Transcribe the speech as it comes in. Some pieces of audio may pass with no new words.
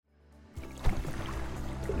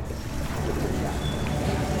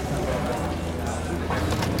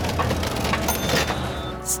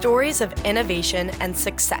Stories of innovation and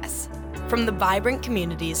success from the vibrant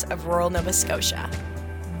communities of rural Nova Scotia.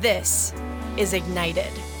 This is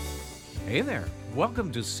Ignited. Hey there. Welcome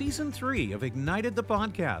to Season 3 of Ignited the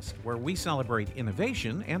Podcast, where we celebrate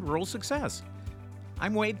innovation and rural success.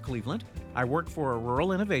 I'm Wade Cleveland. I work for a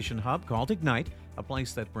rural innovation hub called Ignite, a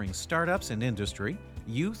place that brings startups and industry,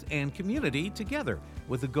 youth and community together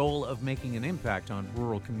with the goal of making an impact on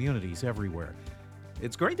rural communities everywhere.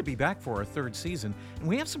 It's great to be back for our third season, and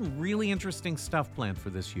we have some really interesting stuff planned for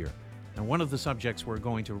this year. And one of the subjects we're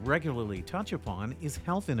going to regularly touch upon is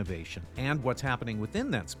health innovation and what's happening within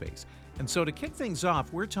that space. And so to kick things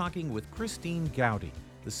off, we're talking with Christine Goudie,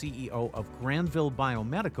 the CEO of Granville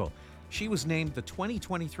Biomedical. She was named the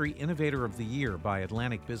 2023 Innovator of the Year by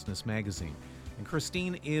Atlantic Business Magazine. And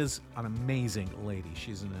Christine is an amazing lady.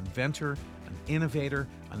 She's an inventor, an innovator,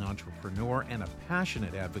 an entrepreneur, and a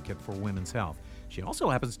passionate advocate for women's health. She also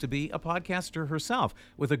happens to be a podcaster herself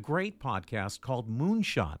with a great podcast called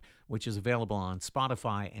Moonshot, which is available on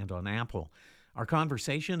Spotify and on Apple. Our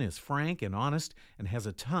conversation is frank and honest and has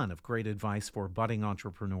a ton of great advice for budding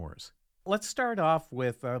entrepreneurs. Let's start off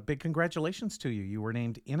with big congratulations to you. You were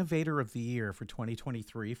named Innovator of the Year for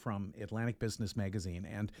 2023 from Atlantic Business Magazine,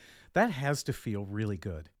 and that has to feel really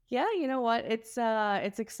good. Yeah, you know what?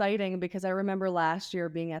 It's exciting because I remember last year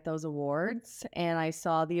being at those awards and I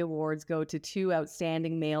saw the awards go to two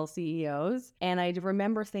outstanding male CEOs. And I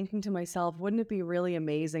remember thinking to myself, wouldn't it be really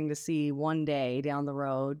amazing to see one day down the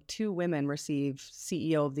road, two women receive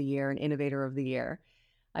CEO of the Year and Innovator of the Year?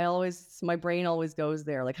 My brain always goes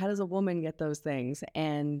there. Like, how does a woman get those things?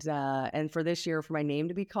 And for this year, for my name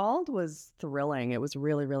to be called was thrilling. It was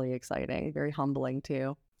really, really exciting, very humbling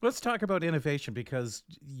too. Let's talk about innovation because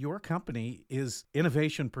your company is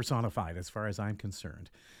innovation personified as far as I'm concerned.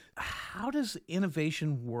 How does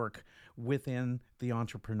innovation work within the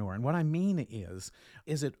entrepreneur? And what I mean is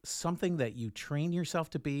it something that you train yourself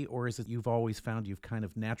to be, or is it you've always found you've kind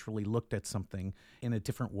of naturally looked at something in a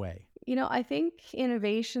different way? You know, I think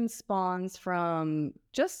innovation spawns from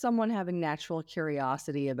just someone having natural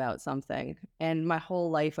curiosity about something. And my whole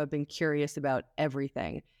life, I've been curious about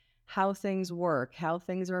everything. How things work, how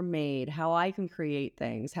things are made, how I can create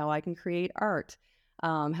things, how I can create art,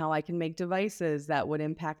 how I can make devices that would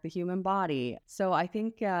impact the human body. So I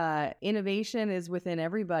think innovation is within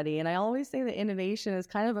everybody. And I always say that innovation is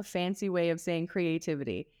kind of a fancy way of saying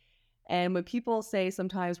creativity. And when people say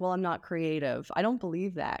sometimes, well, I'm not creative, I don't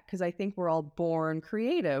believe that because I think we're all born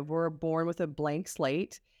creative. We're born with a blank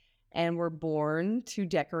slate. And we're born to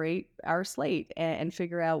decorate our slate and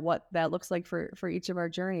figure out what that looks like for each of our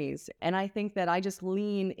journeys. And I think that I just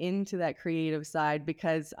lean into that creative side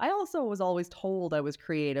because I also was always told I was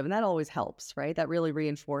creative, and that always helps, right? That really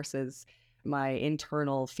reinforces my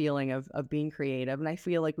internal feeling of being creative. And I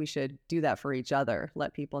feel like we should do that for each other.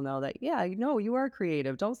 Let people know that, yeah, no, you are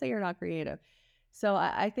creative. Don't say you're not creative. So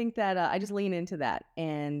I think that I just lean into that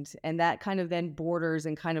and that kind of then borders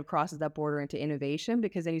and kind of crosses that border into innovation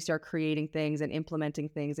because then you start creating things and implementing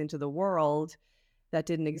things into the world that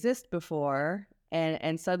didn't exist before.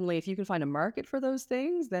 And suddenly if you can find a market for those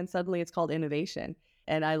things, then suddenly it's called innovation.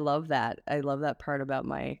 And I love that. I love that part about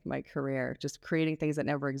my career, just creating things that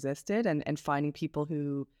never existed and finding people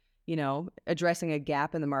who, you know, addressing a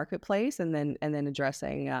gap in the marketplace and then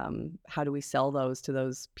addressing how do we sell those to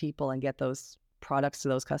those people and get those products to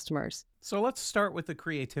those customers. So let's start with the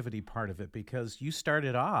creativity part of it because you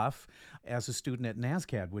started off as a student at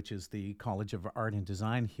NSCAD, which is the College of Art and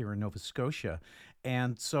Design here in Nova Scotia.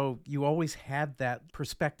 And so you always had that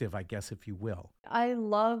perspective, I guess, if you will. I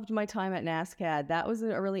loved my time at NSCAD. That was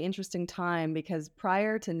a really interesting time because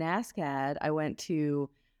prior to NSCAD, I went to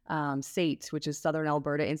SAIT, which is Southern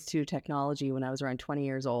Alberta Institute of Technology, when I was around 20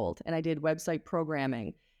 years old. And I did website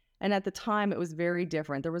programming. And at the time, it was very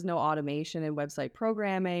different. There was no automation in website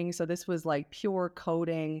programming. So this was like pure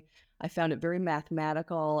coding. I found it very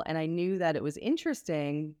mathematical. And I knew that it was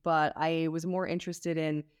interesting, but I was more interested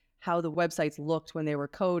in how the websites looked when they were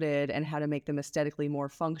coded and how to make them aesthetically more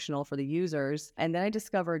functional for the users. And then I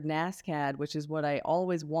discovered NSCAD, which is what I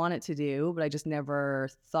always wanted to do, but I just never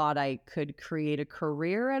thought I could create a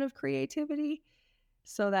career out of creativity.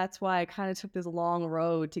 So that's why I kind of took this long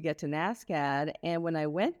road to get to NSCAD. And when I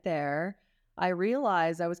went there, I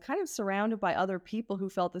realized I was kind of surrounded by other people who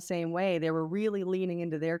felt the same way. They were really leaning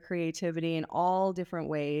into their creativity in all different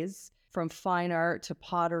ways, from fine art to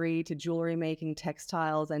pottery to jewelry making,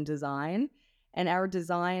 textiles, and design. And our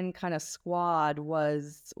design kind of squad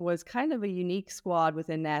was kind of a unique squad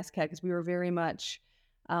within NSCAD because we were very much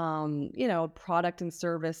product and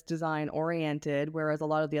service design oriented, whereas a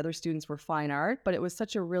lot of the other students were fine art. But it was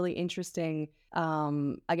such a really interesting,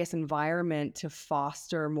 environment to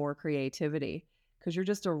foster more creativity, because you're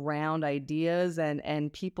just around ideas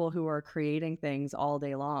and people who are creating things all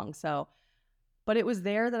day long. So, but it was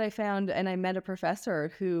there that I found, and I met a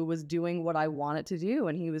professor who was doing what I wanted to do,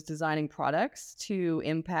 and he was designing products to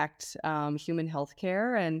impact human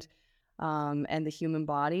healthcare and the human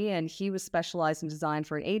body. And he was specialized in design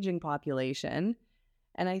for an aging population.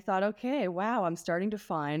 And I thought, okay, wow, I'm starting to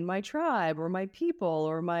find my tribe or my people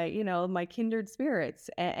or my kindred spirits.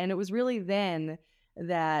 And it was really then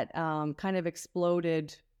that kind of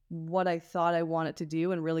exploded what I thought I wanted to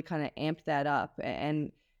do and really kind of amped that up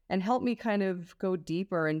and helped me kind of go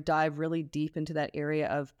deeper and dive really deep into that area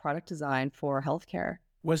of product design for healthcare.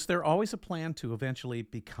 Was there always a plan to eventually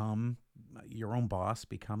become your own boss,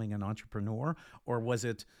 becoming an entrepreneur? Or was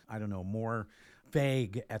it, I don't know, more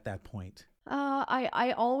vague at that point?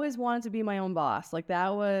 I always wanted to be my own boss. Like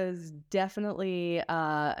that was definitely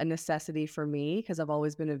a necessity for me because I've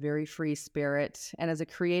always been a very free spirit. And as a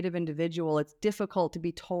creative individual, it's difficult to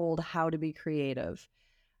be told how to be creative.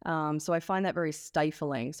 So I find that very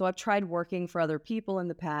stifling. So I've tried working for other people in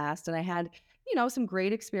the past, and I had, some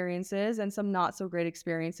great experiences and some not so great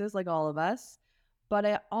experiences, like all of us. But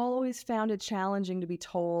I always found it challenging to be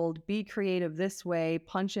told, be creative this way,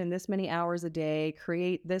 punch in this many hours a day,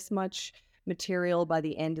 create this much material by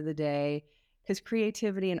the end of the day. Because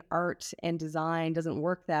creativity and art and design doesn't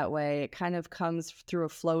work that way. It kind of comes through a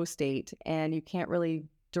flow state, and you can't really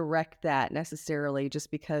direct that necessarily just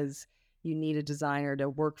because you need a designer to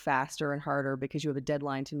work faster and harder because you have a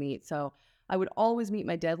deadline to meet. So I would always meet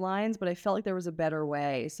my deadlines, but I felt like there was a better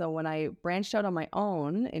way. So when I branched out on my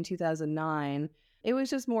own in 2009, it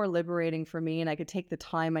was just more liberating for me, and I could take the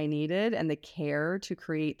time I needed and the care to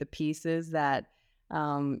create the pieces that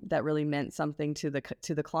really meant something to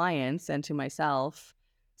the clients and to myself.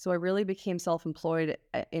 So I really became self-employed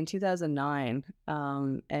in 2009,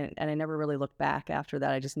 and I never really looked back after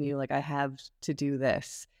that. I just knew like I have to do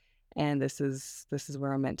this, and this is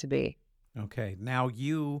where I'm meant to be. Okay. Now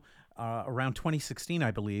you, around 2016,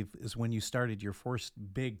 I believe, is when you started your first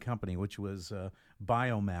big company, which was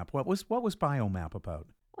Biomap. What was Biomap about?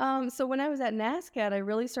 So when I was at NASCAD, I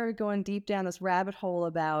really started going deep down this rabbit hole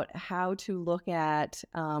about how to look at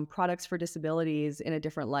products for disabilities in a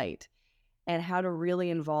different light, and how to really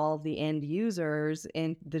involve the end users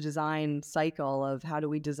in the design cycle of how do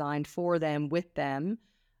we design for them, with them,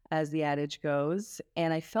 as the adage goes.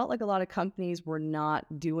 And I felt like a lot of companies were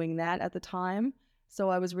not doing that at the time. So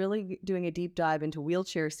I was really doing a deep dive into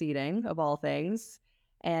wheelchair seating, of all things.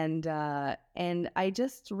 And I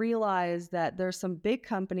just realized that there's some big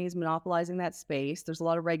companies monopolizing that space. There's a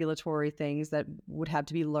lot of regulatory things that would have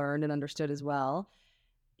to be learned and understood as well.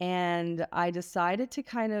 And I decided to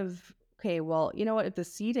kind of, okay, well, you know what? If the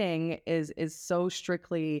seating is so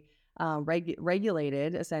strictly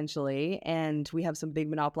regulated, essentially, and we have some big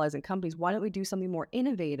monopolizing companies, why don't we do something more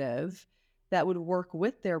innovative that would work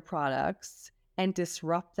with their products and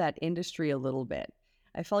disrupt that industry a little bit?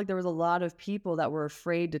 I felt like there was a lot of people that were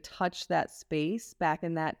afraid to touch that space back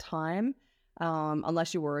in that time,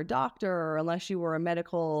 unless you were a doctor or unless you were a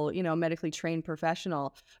medically trained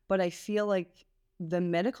professional. But I feel like the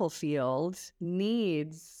medical field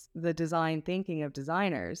needs the design thinking of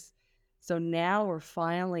designers. So now we're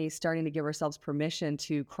finally starting to give ourselves permission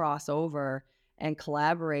to cross over and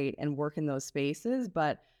collaborate and work in those spaces.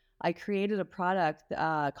 But I created a product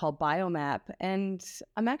called Biomap, and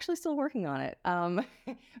I'm actually still working on it.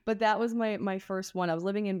 But that was my first one. I was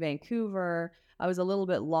living in Vancouver. I was a little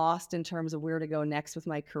bit lost in terms of where to go next with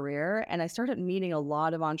my career. And I started meeting a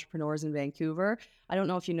lot of entrepreneurs in Vancouver. I don't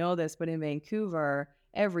know if you know this, but in Vancouver,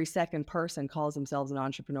 every second person calls themselves an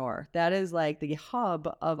entrepreneur. That is like the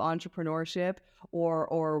hub of entrepreneurship or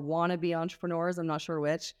wannabe entrepreneurs. I'm not sure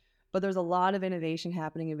which. But there's a lot of innovation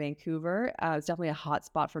happening in Vancouver. It's definitely a hot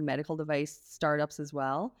spot for medical device startups as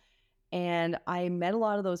well. And I met a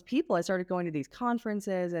lot of those people. I started going to these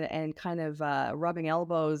conferences and kind of rubbing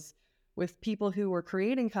elbows with people who were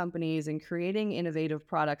creating companies and creating innovative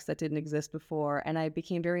products that didn't exist before. And I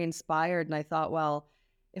became very inspired. And I thought, well,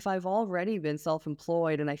 if I've already been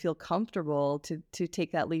self-employed and I feel comfortable to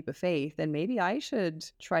take that leap of faith, then maybe I should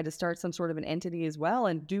try to start some sort of an entity as well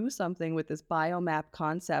and do something with this biomap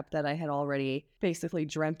concept that I had already basically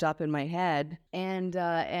dreamt up in my head. And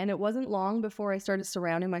it wasn't long before I started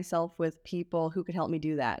surrounding myself with people who could help me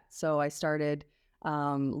do that. So I started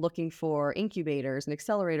looking for incubators and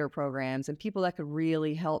accelerator programs and people that could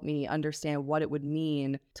really help me understand what it would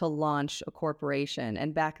mean to launch a corporation.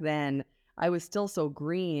 And back then, I was still so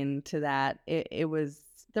green to that. There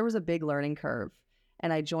was a big learning curve.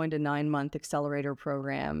 And I joined a 9-month accelerator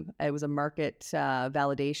program. It was a market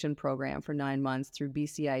validation program for 9 months through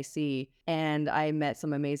BCIC. And I met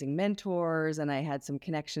some amazing mentors, and I had some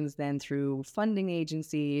connections then through funding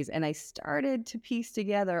agencies. And I started to piece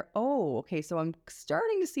together, oh, okay, so I'm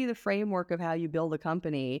starting to see the framework of how you build a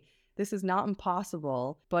company. This is not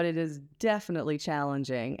impossible, but it is definitely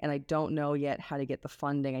challenging. And I don't know yet how to get the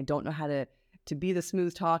funding. I don't know how to be the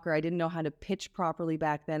smooth talker. I didn't know how to pitch properly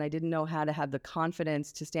back then. I didn't know how to have the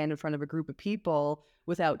confidence to stand in front of a group of people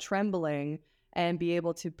without trembling and be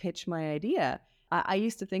able to pitch my idea. I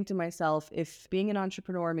used to think to myself, if being an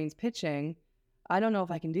entrepreneur means pitching, I don't know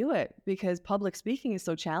if I can do it, because public speaking is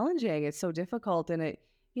so challenging. It's so difficult. And it,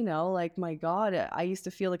 like, my God, I used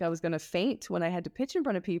to feel like I was going to faint when I had to pitch in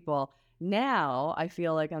front of people. Now I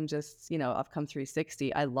feel like I'm just, I've come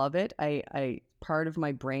 360. I love it. I part of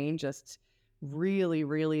my brain just really,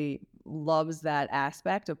 really loves that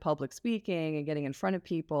aspect of public speaking and getting in front of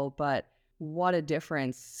people. But what a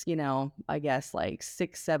difference, I guess like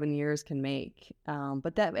 6-7 years can make.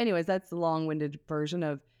 But anyways, that's the long-winded version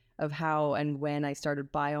of how and when I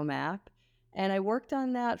started Biomap. And I worked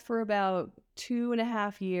on that for about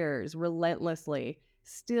 2.5 years, relentlessly,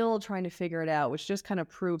 still trying to figure it out, which just kind of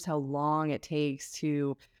proves how long it takes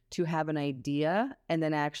to have an idea and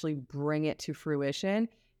then actually bring it to fruition.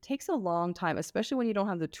 Takes a long time, especially when you don't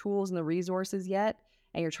have the tools and the resources yet,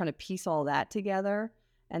 and you're trying to piece all that together.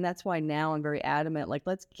 And that's why now I'm very adamant, like,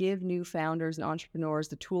 let's give new founders and entrepreneurs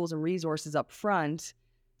the tools and resources up front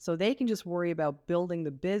so they can just worry about building the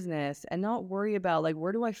business and not worry about, like,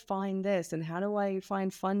 where do I find this, and how do I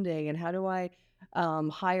find funding, and how do I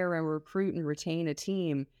hire and recruit and retain a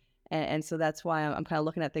team. And so that's why I'm kind of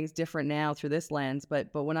looking at things different now through this lens. But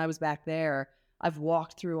when I was back there, I've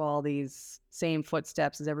walked through all these same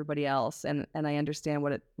footsteps as everybody else, and I understand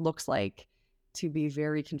what it looks like to be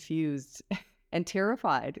very confused and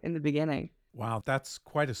terrified in the beginning. Wow, that's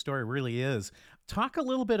quite a story, really is. Talk a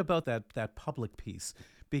little bit about that public piece,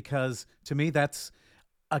 because to me that's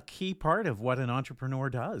a key part of what an entrepreneur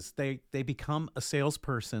does. They become a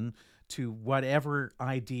salesperson to whatever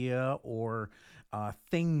idea or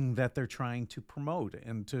thing that they're trying to promote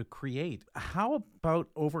and to create. How about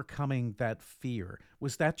overcoming that fear?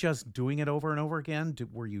 Was that just doing it over and over again?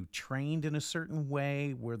 Were you trained in a certain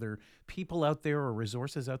way? Were there people out there or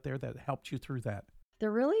resources out there that helped you through that?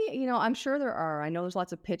 There really, I'm sure there are. I know there's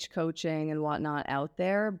lots of pitch coaching and whatnot out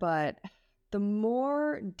there, but the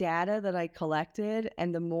more data that I collected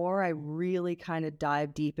and the more I really kind of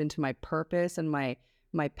dived deep into my purpose and my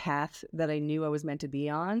path that I knew I was meant to be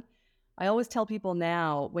on, I always tell people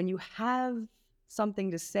now, when you have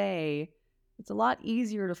something to say, it's a lot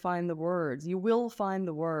easier to find the words. You will find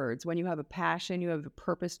the words when you have a passion, you have a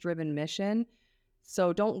purpose-driven mission.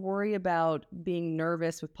 So don't worry about being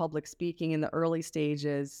nervous with public speaking in the early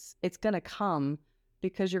stages. It's going to come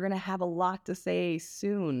because you're going to have a lot to say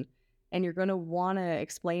soon. And you're going to want to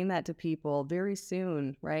explain that to people very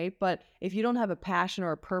soon, right? But if you don't have a passion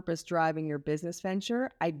or a purpose driving your business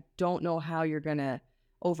venture, I don't know how you're going to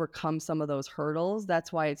overcome some of those hurdles.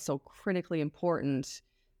 That's why it's so critically important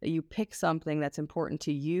that you pick something that's important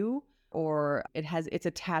to you, or it's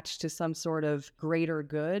attached to some sort of greater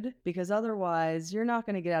good, because otherwise you're not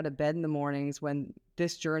going to get out of bed in the mornings when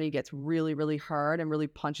this journey gets really, really hard and really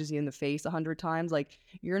punches you in the face 100 times. Like,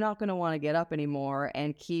 you're not going to want to get up anymore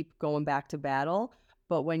and keep going back to battle.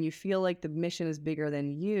 But when you feel like the mission is bigger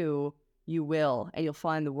than you will, and you'll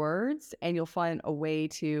find the words, and you'll find a way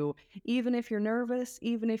to, even if you're nervous,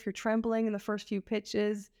 even if you're trembling in the first few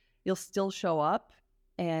pitches, you'll still show up.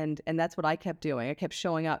 And that's what I kept doing. I kept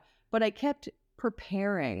showing up, but I kept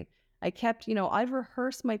preparing. I kept, I've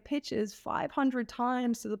rehearsed my pitches 500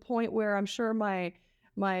 times to the point where I'm sure my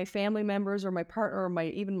family members or my partner or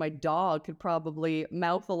even my dog could probably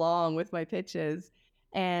mouth along with my pitches.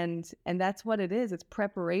 And that's what it is. It's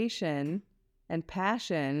preparation and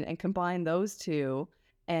passion, and combine those two,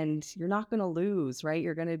 and you're not going to lose, right?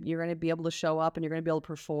 You're going to be able to show up, and you're going to be able to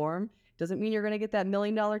perform. Doesn't mean you're going to get that $1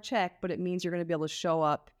 million check, but it means you're going to be able to show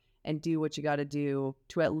up and do what you got to do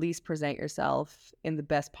to at least present yourself in the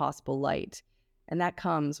best possible light. And that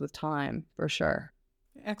comes with time, for sure.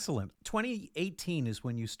 Excellent. 2018 is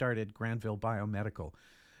when you started Granville Biomedical.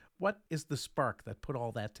 What is the spark that put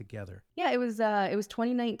all that together? Yeah, it was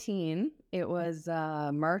 2019. It was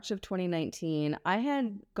March of 2019. I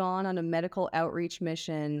had gone on a medical outreach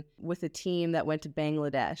mission with a team that went to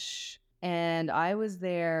Bangladesh. And I was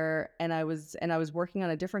there, and I was working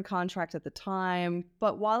on a different contract at the time.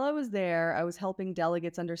 But while I was there, I was helping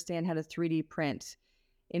delegates understand how to 3D print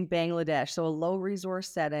in Bangladesh. So a low resource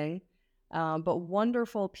setting. but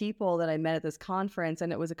wonderful people that I met at this conference.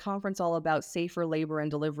 And it was a conference all about safer labor and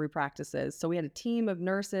delivery practices. So we had a team of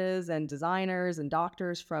nurses and designers and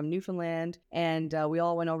doctors from Newfoundland, and we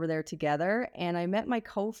all went over there together. And I met my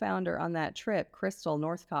co-founder on that trip, Crystal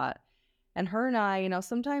Northcott. And her and I,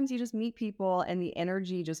 sometimes you just meet people and the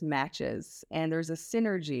energy just matches, and there's a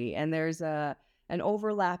synergy, and there's an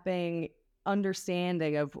overlapping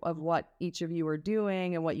understanding of what each of you are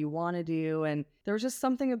doing and what you want to do. And there was just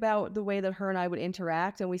something about the way that her and I would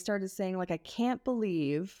interact. And we started saying, like, I can't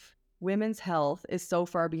believe women's health is so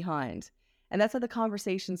far behind. And that's how the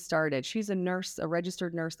conversation started. She's a nurse, a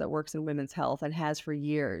registered nurse that works in women's health and has for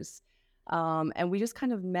years. And we just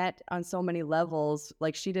kind of met on so many levels.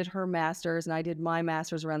 Like, she did her master's and I did my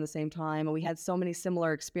master's around the same time. And we had so many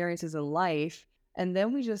similar experiences in life. And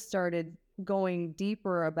then we just started going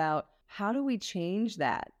deeper about, how do we change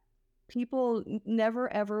that? People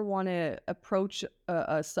never ever want to approach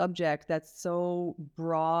a subject that's so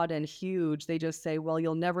broad and huge. They just say, well,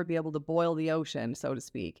 you'll never be able to boil the ocean, so to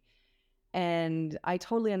speak. And I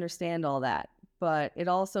totally understand all that. But it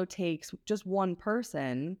also takes just one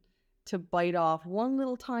person to bite off one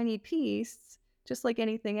little tiny piece, just like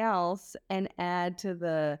anything else, and add to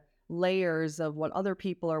the layers of what other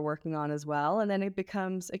people are working on as well. And then it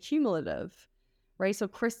becomes accumulative, right? So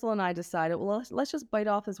Crystal and I decided, well, let's just bite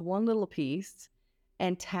off this one little piece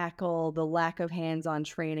and tackle the lack of hands-on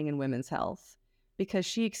training in women's health, because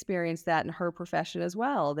she experienced that in her profession as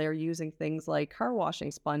well. They're using things like car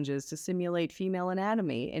washing sponges to simulate female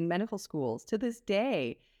anatomy in medical schools to this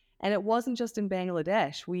day. And it wasn't just in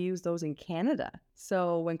Bangladesh. We use those in Canada.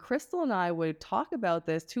 So when Crystal and I would talk about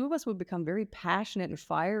this, two of us would become very passionate and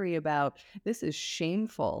fiery about, this is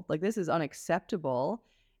shameful, like this is unacceptable.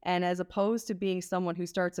 And as opposed to being someone who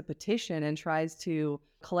starts a petition and tries to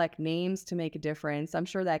collect names to make a difference, I'm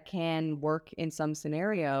sure that can work in some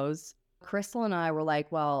scenarios. Crystal and I were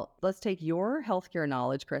like, well, let's take your healthcare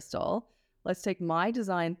knowledge, Crystal. Let's take my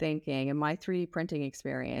design thinking and my 3D printing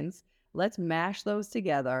experience. Let's mash those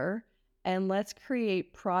together and let's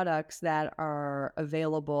create products that are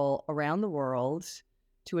available around the world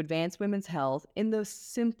to advance women's health in the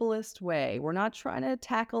simplest way. We're not trying to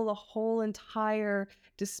tackle the whole entire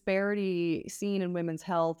disparity seen in women's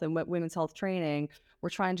health and women's health training. We're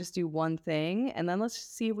trying to just do one thing. And then let's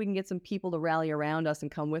see if we can get some people to rally around us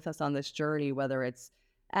and come with us on this journey, whether it's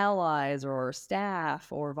allies or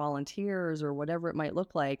staff or volunteers or whatever it might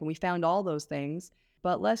look like. And we found all those things.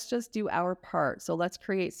 But let's just do our part. So let's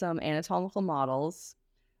create some anatomical models.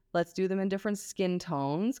 Let's do them in different skin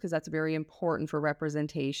tones, because that's very important for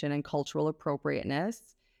representation and cultural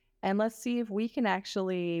appropriateness. And let's see if we can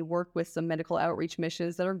actually work with some medical outreach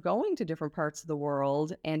missions that are going to different parts of the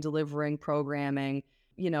world and delivering programming,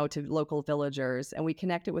 to local villagers. And we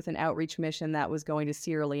connected with an outreach mission that was going to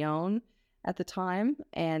Sierra Leone at the time,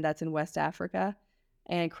 and that's in West Africa.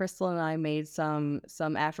 And Crystal and I made some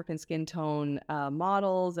African skin tone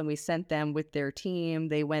models, and we sent them with their team.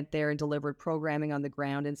 They went there and delivered programming on the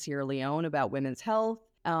ground in Sierra Leone about women's health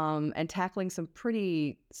and tackling some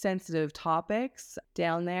pretty sensitive topics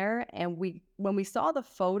down there. And when we saw the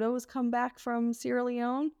photos come back from Sierra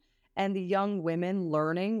Leone and the young women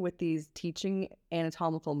learning with these teaching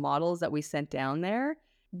anatomical models that we sent down there,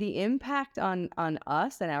 the impact on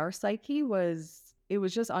us and our psyche was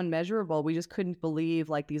just unmeasurable. We just couldn't believe,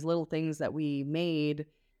 like, these little things that we made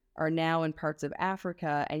are now in parts of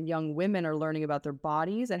Africa, and young women are learning about their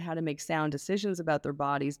bodies and how to make sound decisions about their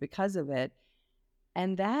bodies because of it.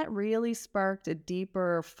 And that really sparked a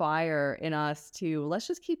deeper fire in us to, let's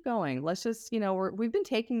just keep going. Let's just, we've been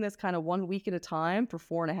taking this kind of 1 week at a time for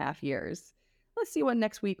 4.5 years. Let's see what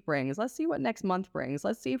next week brings. Let's see what next month brings.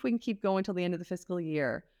 Let's see if we can keep going till the end of the fiscal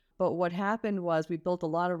year. But what happened was we built a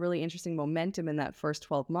lot of really interesting momentum in that first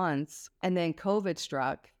 12 months. And then COVID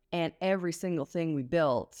struck, and every single thing we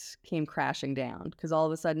built came crashing down, because all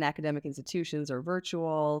of a sudden academic institutions are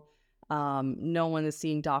virtual. No one is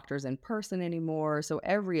seeing doctors in person anymore. So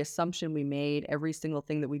every assumption we made, every single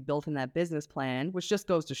thing that we built in that business plan, which just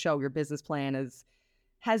goes to show your business plan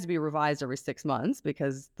has to be revised every 6 months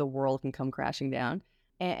because the world can come crashing down.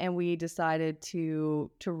 And we decided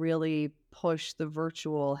to really push the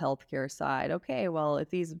virtual healthcare side. Okay, well,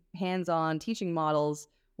 if these hands-on teaching models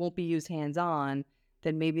won't be used hands-on,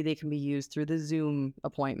 then maybe they can be used through the Zoom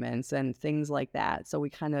appointments and things like that. So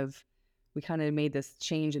we kind of made this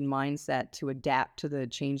change in mindset to adapt to the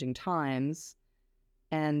changing times.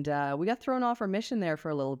 And we got thrown off our mission there for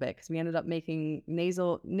a little bit, because we ended up making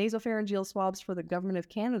nasopharyngeal swabs for the government of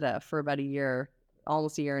Canada for about a year,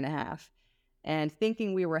 almost a year and a half. And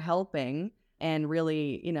thinking we were helping and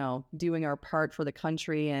really, doing our part for the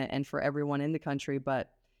country and for everyone in the country.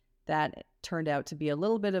 But that turned out to be a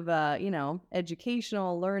little bit of a,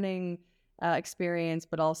 educational learning experience,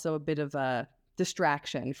 but also a bit of a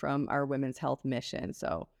distraction from our women's health mission.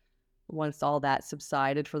 So once all that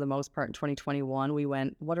subsided for the most part in 2021, we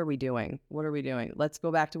went, what are we doing? What are we doing? Let's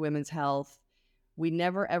go back to women's health. We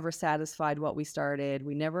never ever satisfied what we started.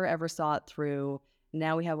 We never ever saw it through.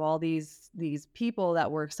 Now we have all these people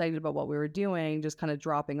that were excited about what we were doing, just kind of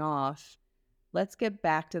dropping off. Let's get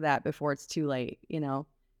back to that before it's too late,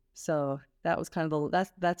 So that was kind of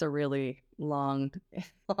that's a really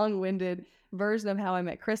long-winded version of how I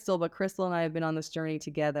met Crystal. But Crystal and I have been on this journey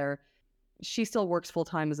together. She still works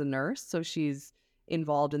full-time as a nurse, so she's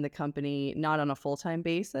involved in the company, not on a full-time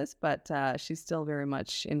basis, but she's still very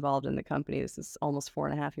much involved in the company. This is almost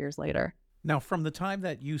 4.5 years later. Now, from the time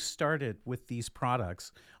that you started with these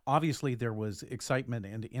products, obviously there was excitement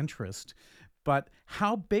and interest, but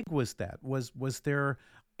how big was that? Was there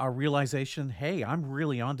a realization, hey, I'm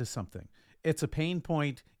really onto something? It's a pain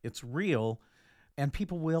point, it's real, and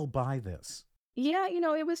people will buy this. Yeah,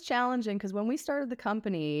 it was challenging because when we started the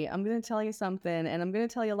company, I'm going to tell you something, and I'm going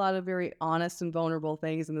to tell you a lot of very honest and vulnerable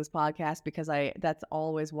things in this podcast because that's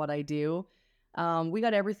always what I do. We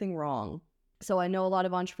got everything wrong. So I know a lot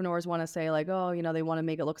of entrepreneurs want to say like, oh, they want to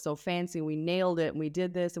make it look so fancy. We nailed it and we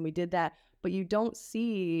did this and we did that, but you don't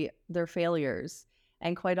see their failures.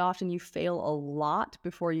 And quite often you fail a lot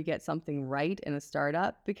before you get something right in a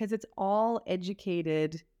startup because it's all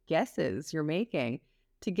educated guesses you're making.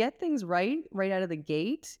 To get things right out of the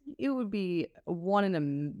gate, it would be 1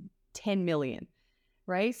 in 10 million,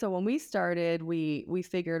 right? So when we started, we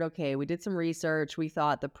figured, okay, we did some research. We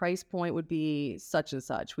thought the price point would be such and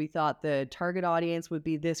such. We thought the target audience would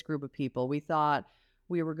be this group of people. We thought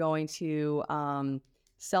we were going to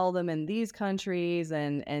sell them in these countries,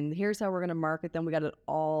 and here's how we're going to market them. We got it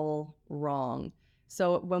all wrong.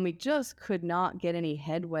 So when we just could not get any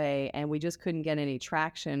headway and we just couldn't get any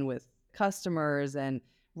traction with customers and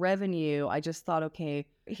revenue, I just thought, okay,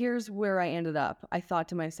 here's where I ended up. I thought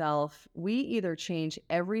to myself, we either change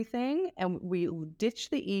everything and we ditch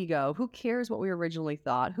the ego. Who cares what we originally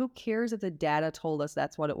thought? Who cares if the data told us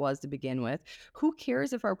that's what it was to begin with? Who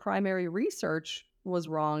cares if our primary research was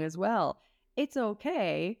wrong as well? It's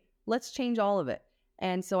okay. Let's change all of it.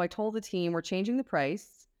 And so I told the team, we're changing the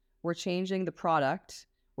price, we're changing the product,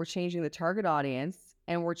 we're changing the target audience,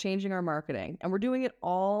 and we're changing our marketing. And we're doing it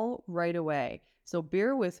all right away. So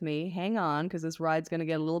bear with me, hang on, because this ride's going to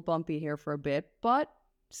get a little bumpy here for a bit, but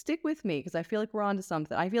stick with me because I feel like we're onto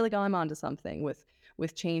something. I feel like I'm onto something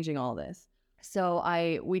with changing all this. So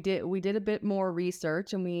we did a bit more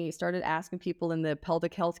research and we started asking people in the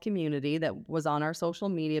pelvic health community that was on our social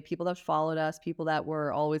media, people that followed us, people that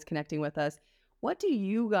were always connecting with us. What do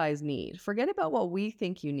you guys need? Forget about what we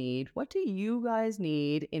think you need. What do you guys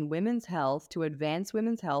need in women's health to advance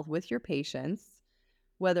women's health with your patients?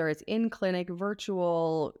 Whether it's in clinic,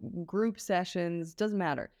 virtual, group sessions, doesn't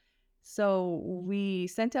matter. So we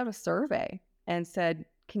sent out a survey and said,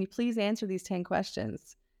 can you please answer these 10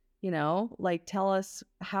 questions? Tell us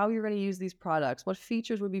how you're going to use these products. What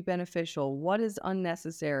features would be beneficial? What is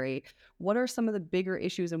unnecessary? What are some of the bigger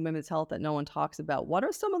issues in women's health that no one talks about? What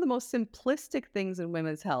are some of the most simplistic things in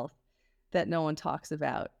women's health that no one talks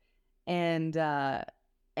about? And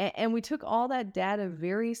we took all that data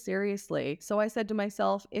very seriously. So I said to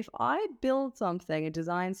myself, if I build something and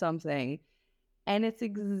design something, and it's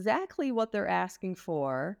exactly what they're asking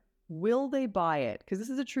for, will they buy it? Because this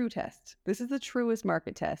is a true test. This is the truest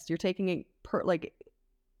market test. You're taking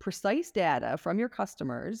precise data from your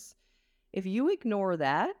customers. If you ignore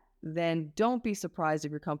that, then don't be surprised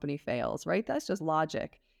if your company fails, right? That's just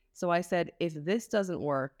logic. So I said, if this doesn't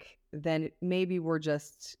work, then maybe we're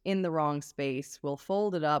just in the wrong space. We'll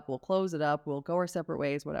fold it up, we'll close it up, we'll go our separate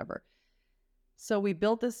ways, whatever. So we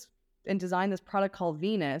built this and designed this product called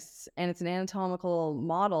Venus, and it's an anatomical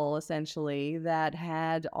model essentially that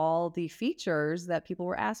had all the features that people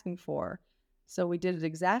were asking for. So we did it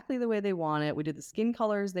exactly the way they want it. We did the skin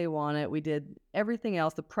colors they wanted. We did everything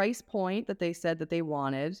else, the price point that they said that they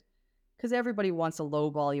wanted, because everybody wants a low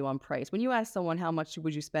volume on price. When you ask someone how much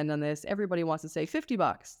would you spend on this, everybody wants to say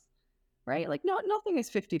 $50, right? Like nothing is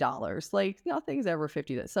 $50. Like nothing's ever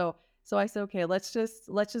 $50. So I said, okay, let's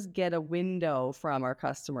just get a window from our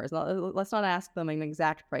customers. Let's not ask them an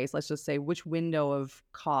exact price. Let's just say, which window of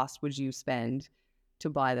cost would you spend to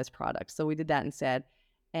buy this product? So we did that instead.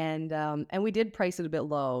 And we did price it a bit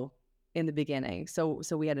low in the beginning. So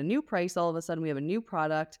we had a new price. All of a sudden we have a new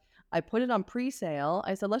product. I put it on pre-sale.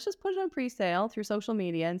 I said, let's just put it on pre-sale through social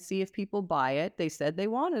media and see if people buy it. They said they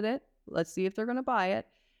wanted it. Let's see if they're going to buy it.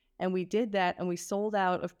 And we did that, and we sold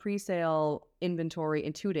out of pre-sale inventory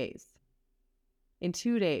in 2 days. in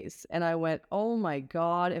 2 days. And I went, oh my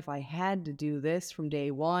God, if I had to do this from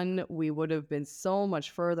day one, we would have been so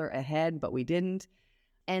much further ahead, but we didn't.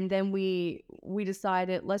 And then we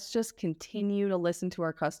decided, let's just continue to listen to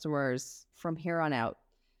our customers from here on out.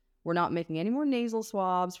 We're not making any more nasal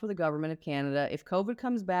swabs for the government of Canada. If COVID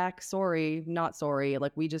comes back, sorry, not sorry.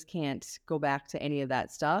 Like, we just can't go back to any of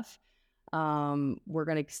that stuff. We're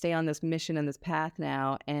going to stay on this mission and this path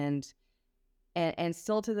now. And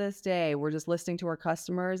still to this day, we're just listening to our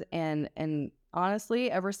customers. And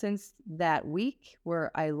honestly, ever since that week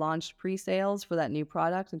where I launched pre-sales for that new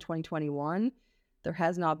product in 2021, there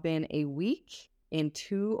has not been a week in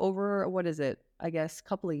a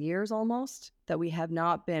couple of years almost, that we have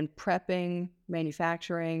not been prepping,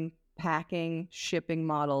 manufacturing, packing, shipping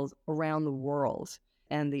models around the world.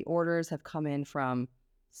 And the orders have come in from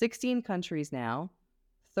 16 countries now,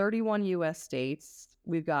 31 US states.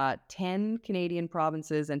 We've got 10 Canadian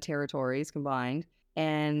provinces and territories combined,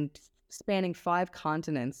 and spanning 5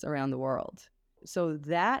 continents around the world. So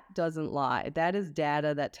that doesn't lie. That is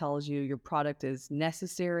data that tells you your product is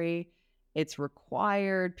necessary, it's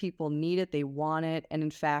required, people need it, they want it. And in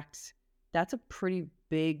fact, that's a pretty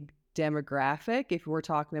big demographic. If we're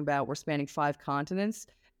talking about we're spanning 5 continents,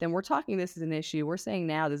 then we're talking this is an issue. We're saying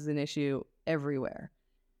now this is an issue everywhere.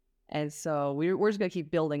 And so we're just going to keep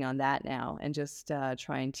building on that now, and just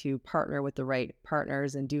trying to partner with the right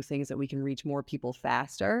partners and do things that we can reach more people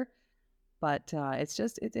faster. But it's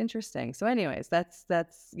interesting. So anyways, that's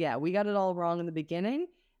we got it all wrong in the beginning.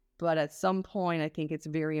 But at some point, I think it's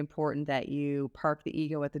very important that you park the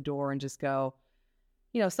ego at the door and just go,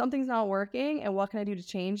 something's not working, and what can I do to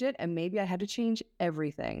change it? And maybe I had to change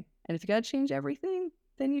everything. And if you got to change everything,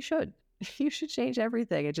 then you should. You should change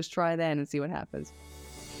everything and just try then and see what happens.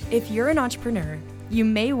 If you're an entrepreneur, you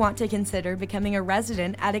may want to consider becoming a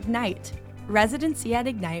resident at Ignite. Residency at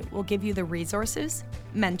Ignite will give you the resources,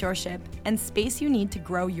 mentorship, and space you need to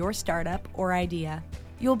grow your startup or idea.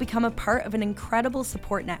 You'll become a part of an incredible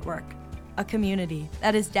support network, a community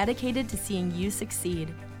that is dedicated to seeing you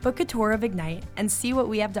succeed. Book a tour of Ignite and see what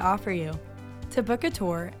we have to offer you. To book a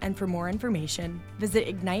tour and for more information, visit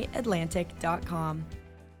igniteatlantic.com.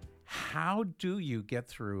 How do you get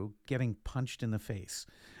through getting punched in the face?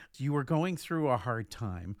 You were going through a hard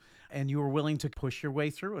time, and you were willing to push your way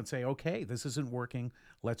through and say, okay, this isn't working,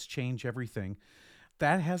 let's change everything.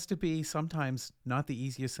 That has to be sometimes not the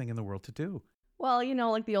easiest thing in the world to do. Well,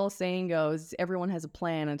 like the old saying goes, everyone has a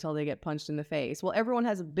plan until they get punched in the face. Well, everyone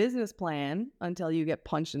has a business plan until you get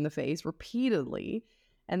punched in the face repeatedly.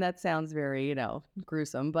 And that sounds very,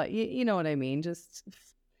 gruesome, but you know what I mean? Just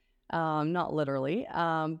not literally.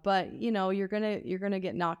 But you're going to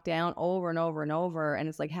get knocked down over and over and over. And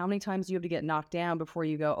it's like, how many times do you have to get knocked down before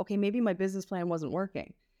you go, okay, maybe my business plan wasn't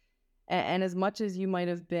working? And as much as you might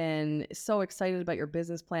have been so excited about your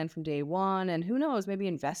business plan from day one, and who knows, maybe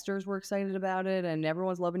investors were excited about it and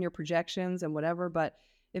everyone's loving your projections and whatever, but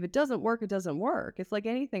if it doesn't work, it doesn't work. It's like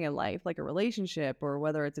anything in life, like a relationship, or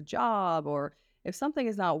whether it's a job, or if something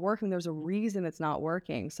is not working, there's a reason it's not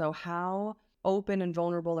working. So how open and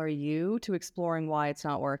vulnerable are you to exploring why it's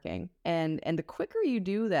not working? And the quicker you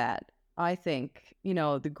do that, I think,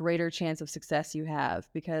 the greater chance of success you have,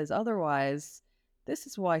 because otherwise, this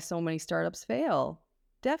is why so many startups fail.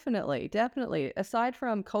 Definitely. Aside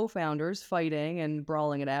from co-founders fighting and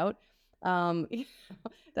brawling it out,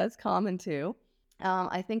 that's common too.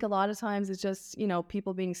 I think a lot of times it's just,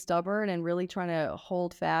 people being stubborn and really trying to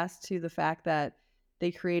hold fast to the fact that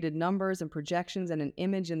they created numbers and projections and an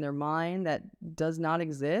image in their mind that does not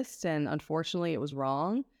exist. And unfortunately, it was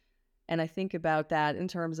wrong. And I think about that in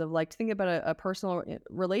terms of think about a personal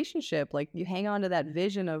relationship. Like, you hang on to that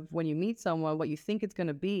vision of when you meet someone, what you think it's going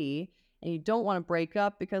to be, and you don't want to break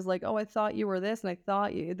up because I thought you were this, and I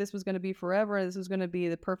thought this was going to be forever, and this was going to be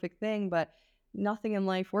the perfect thing. But nothing in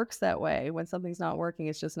life works that way. When something's not working,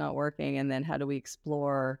 it's just not working. And then how do we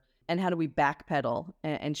explore and how do we backpedal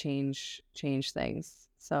and change things?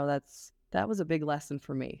 So that was a big lesson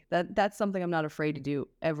for me. That's something I'm not afraid to do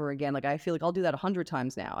ever again. I feel like I'll do that 100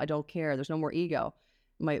 times now. I don't care. There's no more ego.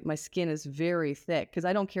 My skin is very thick because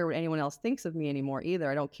I don't care what anyone else thinks of me anymore either.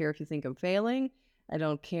 I don't care if you think I'm failing. I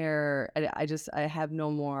don't care. I have no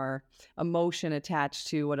more emotion attached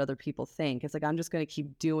to what other people think. It's like, I'm just going to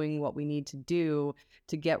keep doing what we need to do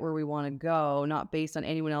to get where we want to go, not based on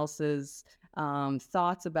anyone else's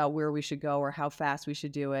thoughts about where we should go or how fast we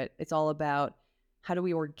should do it. It's all about, how do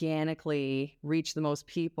we organically reach the most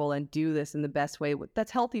people and do this in the best way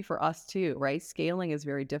that's healthy for us too, right? Scaling is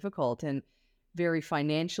very difficult and very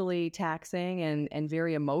financially taxing and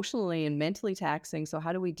very emotionally and mentally taxing. So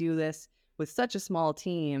how do we do this with such a small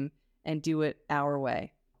team and do it our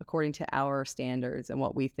way? according to our standards and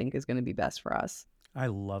what we think is going to be best for us. I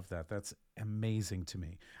love that. That's amazing to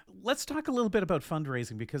me. Let's talk a little bit about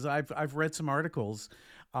fundraising, because I've read some articles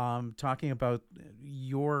talking about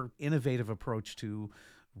your innovative approach to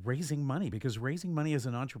raising money, because raising money as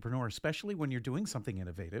an entrepreneur, especially when you're doing something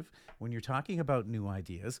innovative, when you're talking about new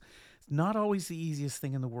ideas, it's not always the easiest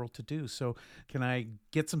thing in the world to do. So can I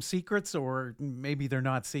get some secrets, or maybe they're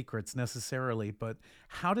not secrets necessarily, but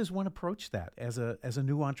how does one approach that as a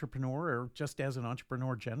new entrepreneur, or just as an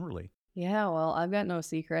entrepreneur generally? Yeah, well, I've got no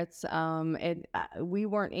secrets. We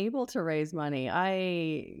weren't able to raise money.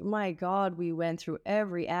 My God, we went through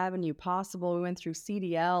every avenue possible. We went through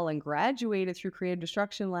CDL and graduated through Creative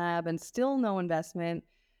Destruction Lab, and still no investment.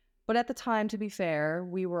 But at the time, to be fair,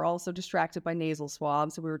 we were also distracted by nasal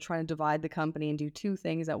swabs. So we were trying to divide the company and do two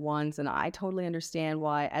things at once. And I totally understand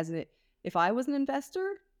why, if I was an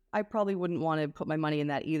investor, I probably wouldn't want to put my money in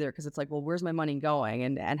that either, because it's like, well, where's my money going?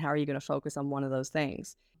 And how are you going to focus on one of those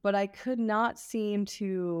things? But I could not seem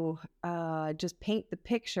to just paint the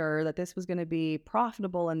picture that this was going to be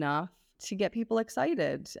profitable enough to get people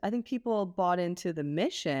excited. I think people bought into the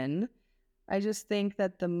mission. I just think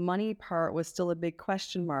that the money part was still a big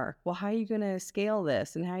question mark. Well, how are you going to scale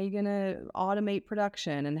this? And how are you going to automate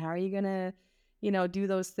production? And how are you going to, do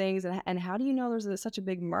those things? And how do you know there's such a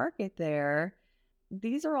big market there?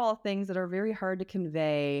 These are all things that are very hard to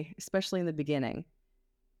convey, especially in the beginning.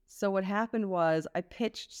 So what happened was I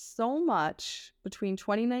pitched so much between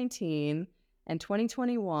 2019 and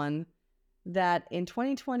 2021 that in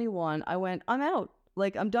 2021, I went, I'm out.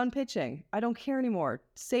 Like, I'm done pitching. I don't care anymore.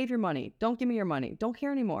 Save your money. Don't give me your money. Don't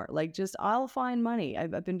care anymore. Like, just, I'll find money.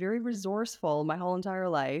 I've been very resourceful my whole entire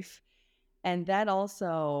life. And that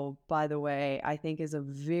also, by the way, I think is a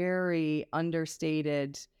very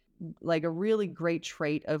understated, like a really great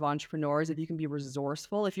trait of entrepreneurs. If you can be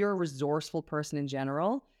resourceful, if you're a resourceful person in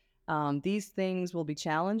general, these things will be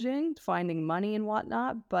challenging, finding money and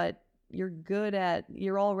whatnot, but you're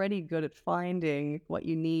already good at finding what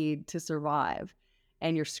you need to survive.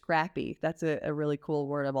 And you're scrappy. That's a really cool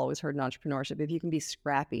word I've always heard in entrepreneurship. If you can be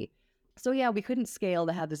scrappy. So yeah, we couldn't scale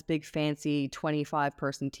to have this big fancy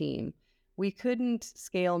 25-person team. We couldn't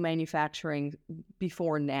scale manufacturing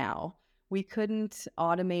before now. We couldn't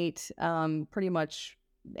automate pretty much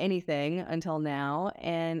anything until now.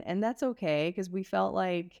 And that's okay, because we felt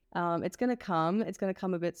like it's going to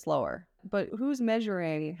come a bit slower. But who's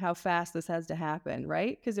measuring how fast this has to happen,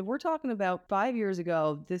 right? Because if we're talking about 5 years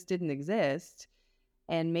ago, this didn't exist.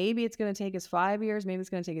 And maybe it's going to take us 5 years, maybe it's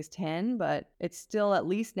going to take us 10, but it's still at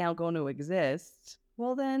least now going to exist.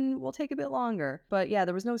 Well, then we'll take a bit longer. But yeah,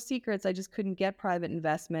 there was no secrets. I just couldn't get private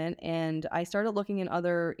investment. And I started looking in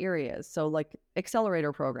other areas. So like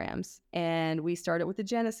accelerator programs. And we started with the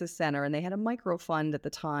Genesis Center, and they had a micro fund at the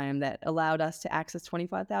time that allowed us to access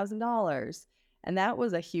 $25,000. And that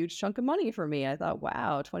was a huge chunk of money for me. I thought,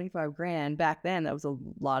 wow, 25 grand. Back then, that was a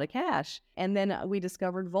lot of cash. And then we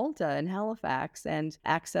discovered Volta in Halifax and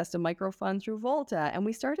accessed a micro fund through Volta. And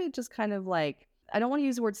we started just kind of like, I don't want to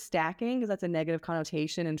use the word stacking, because that's a negative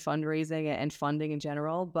connotation in fundraising and funding in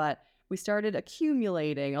general, but we started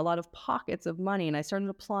accumulating a lot of pockets of money, and I started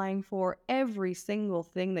applying for every single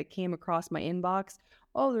thing that came across my inbox.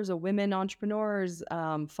 Oh, there's a women entrepreneurs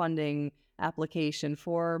funding application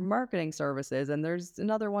for marketing services, and there's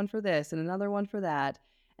another one for this and another one for that.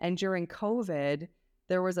 And during COVID,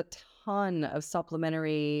 there was a ton of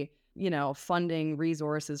supplementary funding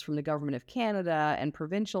resources from the government of Canada and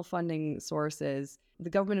provincial funding sources. The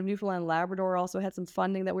government of Newfoundland and Labrador also had some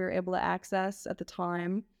funding that we were able to access at the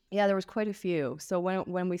time. Yeah, there was quite a few. So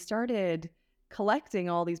when we started collecting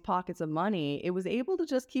all these pockets of money, it was able to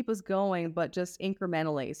just keep us going, but just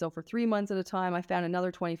incrementally. So for 3 months at a time, I found another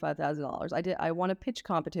 $25,000. I won a pitch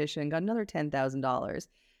competition, got another $10,000.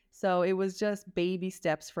 So it was just baby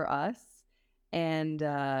steps for us.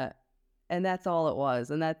 And that's all it was.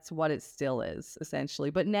 And that's what it still is,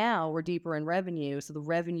 essentially. But now we're deeper in revenue. So the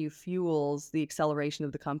revenue fuels the acceleration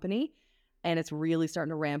of the company. And it's really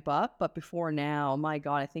starting to ramp up. But before now, my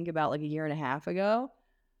God, I think about like a year and a half ago,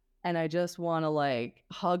 and I just want to like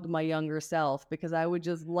hug my younger self, because I would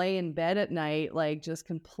just lay in bed at night, like just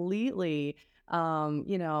completely,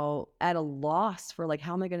 at a loss for like,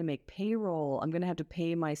 how am I going to make payroll? I'm going to have to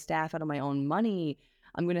pay my staff out of my own money.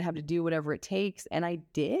 I'm going to have to do whatever it takes. And I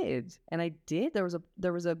did.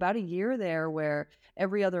 There was about a year there where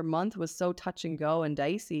every other month was so touch and go and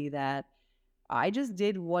dicey that I just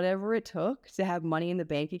did whatever it took to have money in the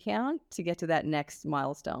bank account to get to that next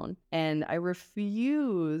milestone. And I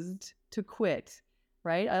refused to quit,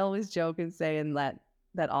 right? I always joke and say in that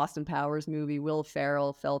Austin Powers movie, Will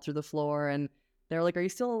Ferrell fell through the floor and They're like, are you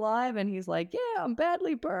still alive? And he's like, yeah, I'm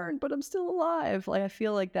badly burned, but I'm still alive. Like, I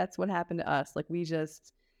feel like that's what happened to us. Like, we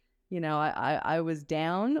just, I was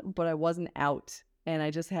down, but I wasn't out. And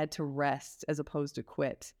I just had to rest as opposed to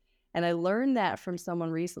quit. And I learned that from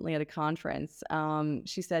someone recently at a conference.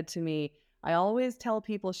 She said to me, I always tell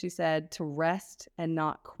people, she said, to rest and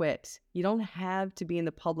not quit. You don't have to be in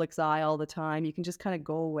the public's eye all the time. You can just kind of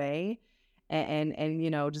go away and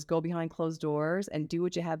just go behind closed doors and do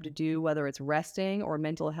what you have to do, whether it's resting or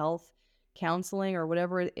mental health counseling or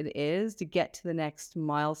whatever it is to get to the next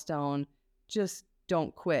milestone. Just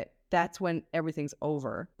don't quit. That's when everything's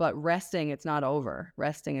over. But resting, it's not over.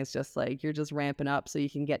 Resting is just like you're just ramping up so you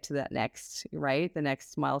can get to that next, right? The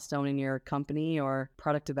next milestone in your company or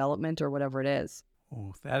product development or whatever it is.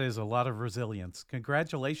 Oh, that is a lot of resilience.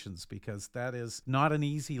 Congratulations, because that is not an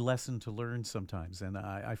easy lesson to learn sometimes. And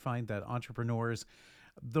I find that entrepreneurs,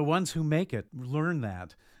 the ones who make it, learn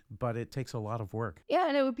that, but it takes a lot of work. Yeah,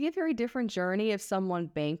 and it would be a very different journey if someone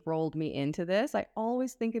bankrolled me into this. I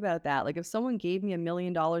always think about that. Like if someone gave me $1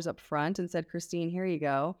 million up front and said, Christine, here you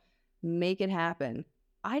go, make it happen.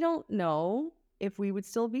 I don't know if we would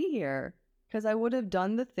still be here because I would have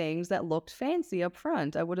done the things that looked fancy up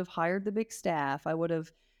front. I would have hired the big staff. I would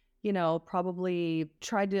have, probably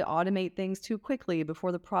tried to automate things too quickly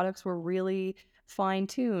before the products were really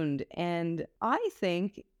fine-tuned. And I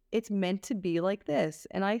think it's meant to be like this.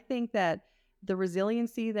 And I think that the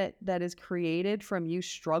resiliency that is created from you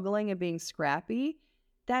struggling and being scrappy,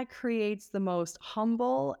 that creates the most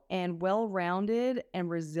humble and well-rounded and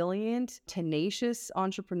resilient, tenacious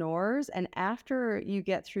entrepreneurs. And after you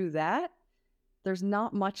get through that, there's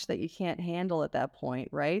not much that you can't handle at that point,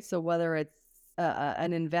 right? So whether it's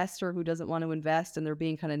an investor who doesn't want to invest and they're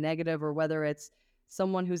being kind of negative, or whether it's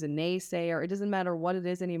someone who's a naysayer, it doesn't matter what it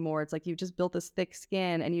is anymore. It's like you've just built this thick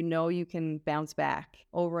skin and you can bounce back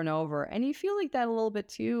over and over. And you feel like that a little bit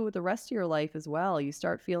too with the rest of your life as well. You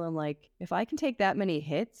start feeling like, if I can take that many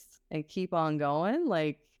hits and keep on going,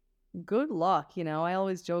 like, good luck. I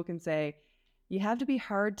always joke and say, you have to be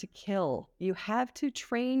hard to kill. You have to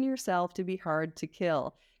train yourself to be hard to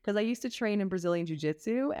kill. Because I used to train in Brazilian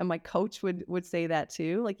Jiu-Jitsu, and my coach would say that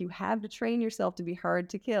too. Like, you have to train yourself to be hard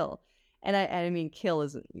to kill. And I mean, kill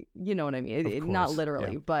is, you know what I mean? Not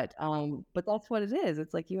literally, yeah. But that's what it is.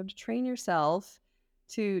 It's like you have to train yourself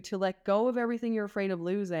to let go of everything you're afraid of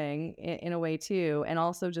losing in a way too. And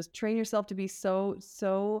also just train yourself to be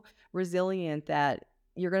so resilient that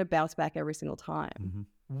you're going to bounce back every single time. Mm-hmm.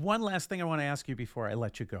 One last thing I want to ask you before I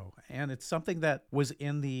let you go, and it's something that was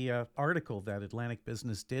in the article that Atlantic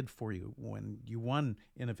Business did for you when you won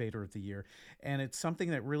Innovator of the Year, and it's something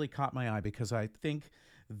that really caught my eye because I think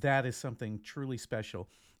that is something truly special.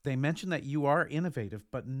 They mentioned that you are innovative,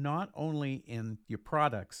 but not only in your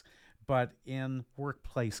products, but in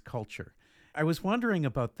workplace culture. I was wondering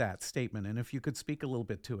about that statement, and if you could speak a little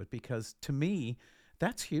bit to it, because to me,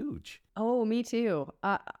 that's huge. Oh, me too.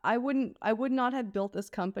 I would not have built this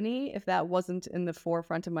company if that wasn't in the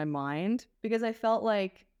forefront of my mind, because I felt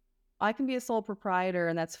like I can be a sole proprietor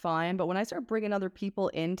and that's fine. But when I start bringing other people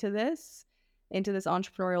into this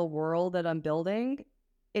entrepreneurial world that I'm building,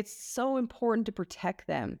 it's so important to protect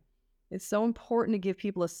them. It's so important to give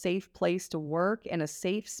people a safe place to work and a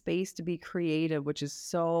safe space to be creative, which is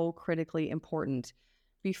so critically important.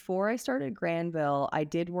 Before I started Granville, I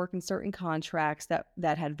did work in certain contracts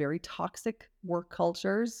that had very toxic work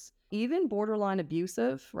cultures, even borderline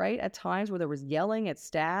abusive, right? At times where there was yelling at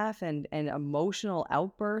staff and emotional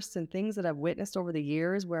outbursts and things that I've witnessed over the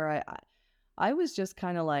years where I was just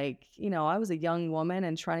kind of like, I was a young woman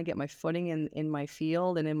and trying to get my footing in my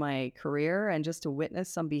field and in my career, and just to witness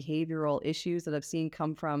some behavioral issues that I've seen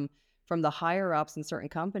come from the higher ups in certain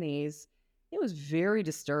companies, it was very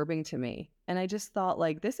disturbing to me. And I just thought,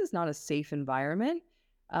 like, this is not a safe environment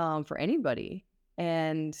for anybody.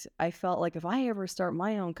 And I felt like if I ever start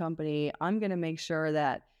my own company, I'm going to make sure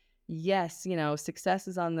that, yes, success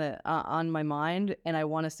is on my mind and I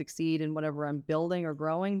want to succeed in whatever I'm building or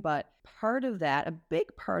growing. But a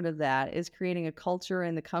big part of that is creating a culture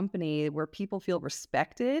in the company where people feel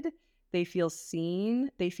respected, they feel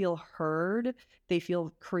seen, they feel heard, they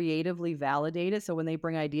feel creatively validated. So when they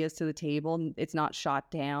bring ideas to the table, it's not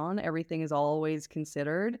shot down. Everything is always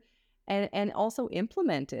considered and also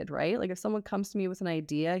implemented, right? Like if someone comes to me with an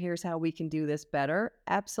idea, here's how we can do this better.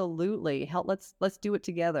 Absolutely. Let's do it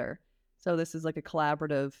together. So this is like a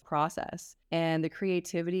collaborative process. And the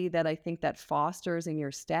creativity that I think that fosters in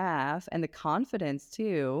your staff and the confidence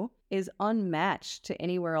too is unmatched to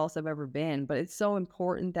anywhere else I've ever been. But it's so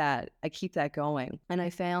important that I keep that going. And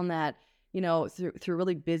I found that, through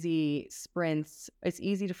really busy sprints, it's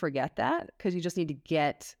easy to forget that because you just need to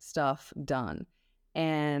get stuff done.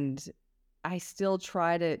 And I still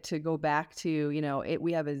try to go back to,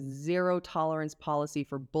 we have a zero tolerance policy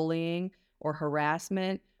for bullying or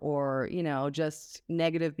harassment or, just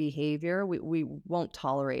negative behavior. We won't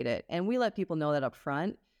tolerate it. And we let people know that up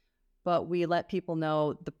front, but we let people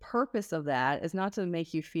know the purpose of that is not to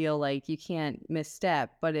make you feel like you can't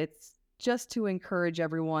misstep, but it's just to encourage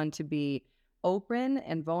everyone to be open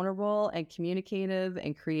and vulnerable and communicative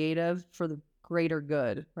and creative for the greater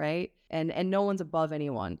good, right? And no one's above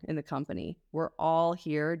anyone in the company. We're all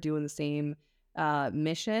here doing the same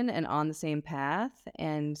mission and on the same path,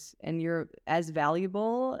 and you're as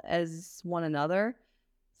valuable as one another.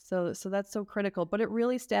 So that's so critical. But it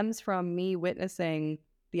really stems from me witnessing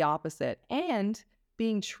the opposite and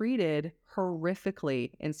being treated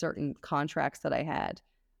horrifically in certain contracts that I had.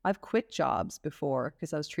 I've quit jobs before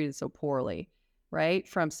because I was treated so poorly, right?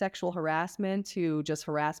 From sexual harassment to just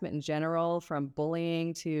harassment in general, from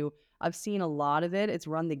bullying to, I've seen a lot of it. It's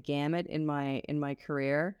run the gamut in my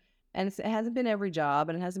career. And it hasn't been every job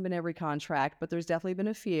and it hasn't been every contract, but there's definitely been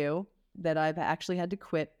a few that I've actually had to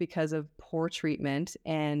quit because of poor treatment.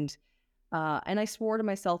 And I swore to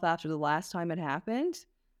myself after the last time it happened,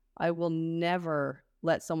 I will never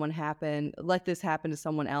let this happen to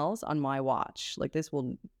someone else on my watch. Like, this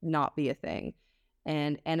will not be a thing.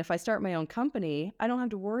 And if I start my own company, I don't have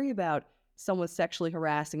to worry about someone sexually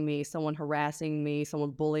harassing me, someone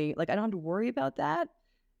bullying. Like, I don't have to worry about that,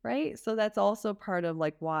 right? So that's also part of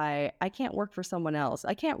like why I can't work for someone else.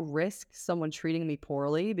 I can't risk someone treating me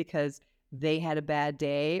poorly because they had a bad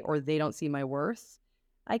day or they don't see my worth.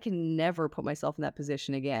 I can never put myself in that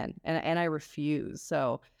position again, and I refuse.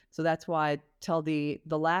 So that's why till the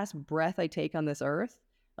last breath I take on this earth,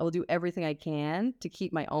 I will do everything I can to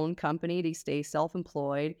keep my own company, to stay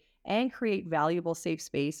self-employed and create valuable, safe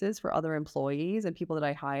spaces for other employees and people that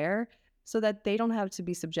I hire so that they don't have to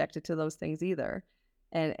be subjected to those things either.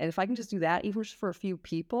 And if I can just do that, even just for a few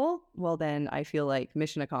people, well, then I feel like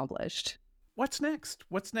mission accomplished. What's next?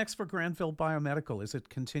 What's next for Granville Biomedical? Is it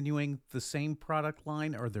continuing the same product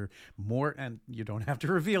line? Are there more, and you don't have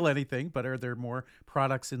to reveal anything, but are there more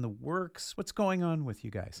products in the works? What's going on with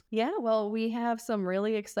you guys? Yeah, well, we have some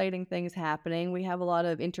really exciting things happening. We have a lot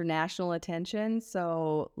of international attention.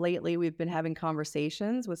 So lately we've been having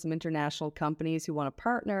conversations with some international companies who want to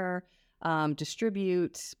partner,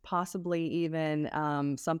 distribute, possibly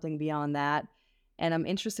even something beyond that. And I'm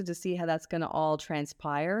interested to see how that's going to all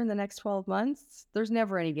transpire in the next 12 months. There's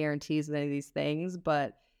never any guarantees with any of these things,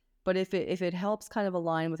 but if it helps kind of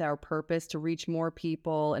align with our purpose to reach more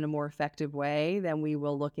people in a more effective way, then we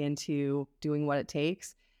will look into doing what it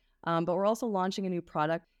takes. But we're also launching a new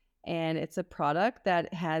product, and it's a product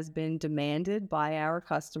that has been demanded by our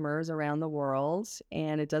customers around the world,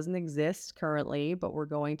 and it doesn't exist currently, but we're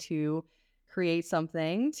going to create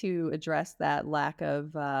something to address that lack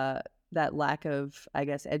of, I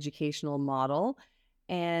guess, educational model.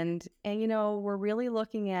 And we're really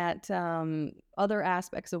looking at other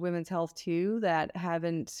aspects of women's health too that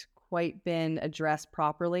haven't quite been addressed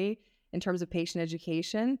properly in terms of patient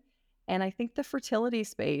education. And I think the fertility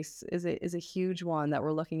space is a huge one that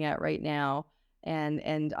we're looking at right now.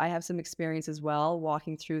 And I have some experience as well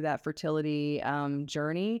walking through that fertility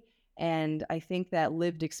journey. And I think that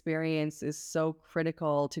lived experience is so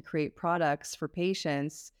critical to create products for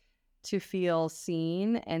patients to feel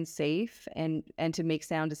seen and safe and to make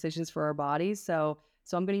sound decisions for our bodies. So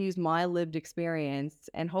I'm going to use my lived experience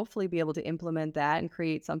and hopefully be able to implement that and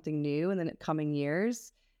create something new in the coming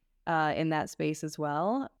years in that space as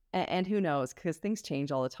well. And who knows, because things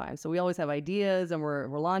change all the time. So we always have ideas and we're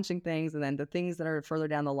launching things, and then the things that are further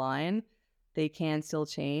down the line, they can still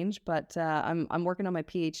change. But I'm working on my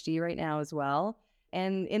PhD right now as well.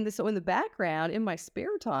 And in the background, in my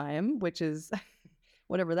spare time, which is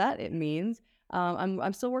whatever that it means,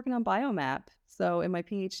 I'm still working on Biomap. So in my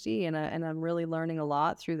PhD, and I'm really learning a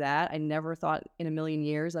lot through that. I never thought in a million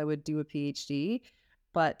years I would do a PhD,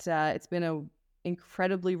 but it's been an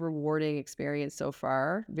incredibly rewarding experience so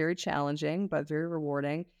far. Very challenging, but very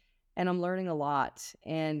rewarding. And I'm learning a lot.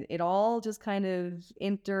 And it all just kind of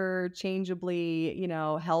interchangeably,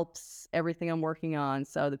 helps everything I'm working on.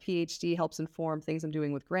 So the PhD helps inform things I'm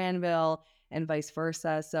doing with Granville and vice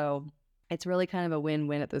versa. So it's really kind of a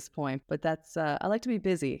win-win at this point, but that's, I like to be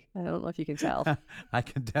busy. I don't know if you can tell. I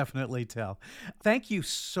can definitely tell. Thank you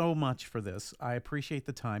so much for this. I appreciate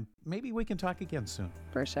the time. Maybe we can talk again soon.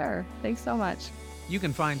 For sure. Thanks so much. You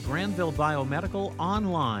can find Granville Biomedical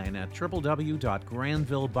online at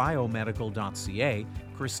www.granvillebiomedical.ca.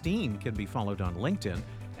 Christine can be followed on LinkedIn,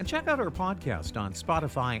 and check out our podcast on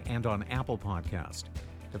Spotify and on Apple Podcast.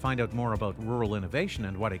 To find out more about rural innovation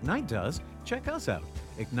and what Ignite does, check us out,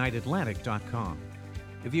 igniteatlantic.com.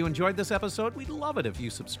 If you enjoyed this episode, we'd love it if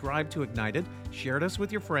you subscribed to Ignited, shared us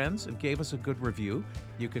with your friends, and gave us a good review.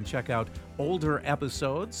 You can check out older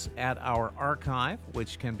episodes at our archive,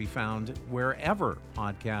 which can be found wherever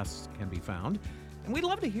podcasts can be found. And we'd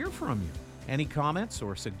love to hear from you. Any comments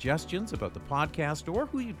or suggestions about the podcast or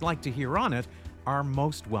who you'd like to hear on it are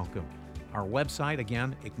most welcome. Our website,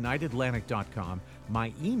 again, igniteatlantic.com.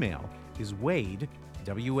 My email is Wade,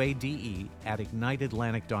 W-A-D-E,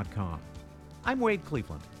 @igniteatlantic.com. I'm Wade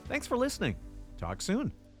Cleveland. Thanks for listening. Talk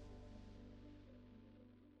soon.